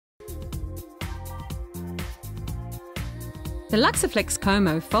The Luxaflex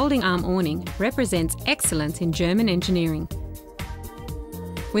Como folding arm awning represents excellence in German engineering.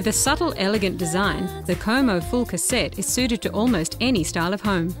 With a subtle, elegant design, the Como full cassette is suited to almost any style of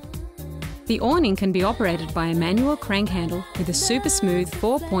home. The awning can be operated by a manual crank handle with a super smooth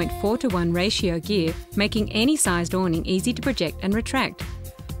 4.4:1 ratio gear, making any sized awning easy to project and retract.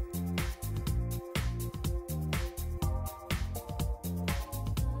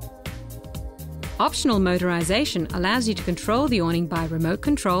 Optional motorization allows you to control the awning by remote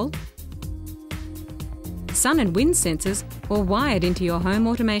control, sun and wind sensors, or wired into your home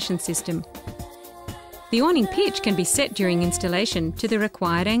automation system. The awning pitch can be set during installation to the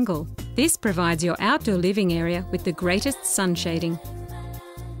required angle. This provides your outdoor living area with the greatest sun shading.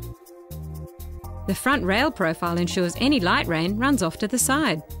 The front rail profile ensures any light rain runs off to the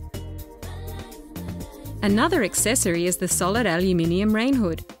side. Another accessory is the solid aluminium rain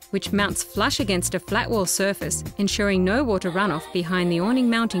hood, which mounts flush against a flat wall surface, ensuring no water runoff behind the awning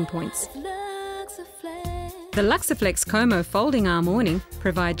mounting points. The Luxaflex Como folding arm awning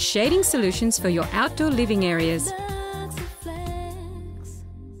provides shading solutions for your outdoor living areas.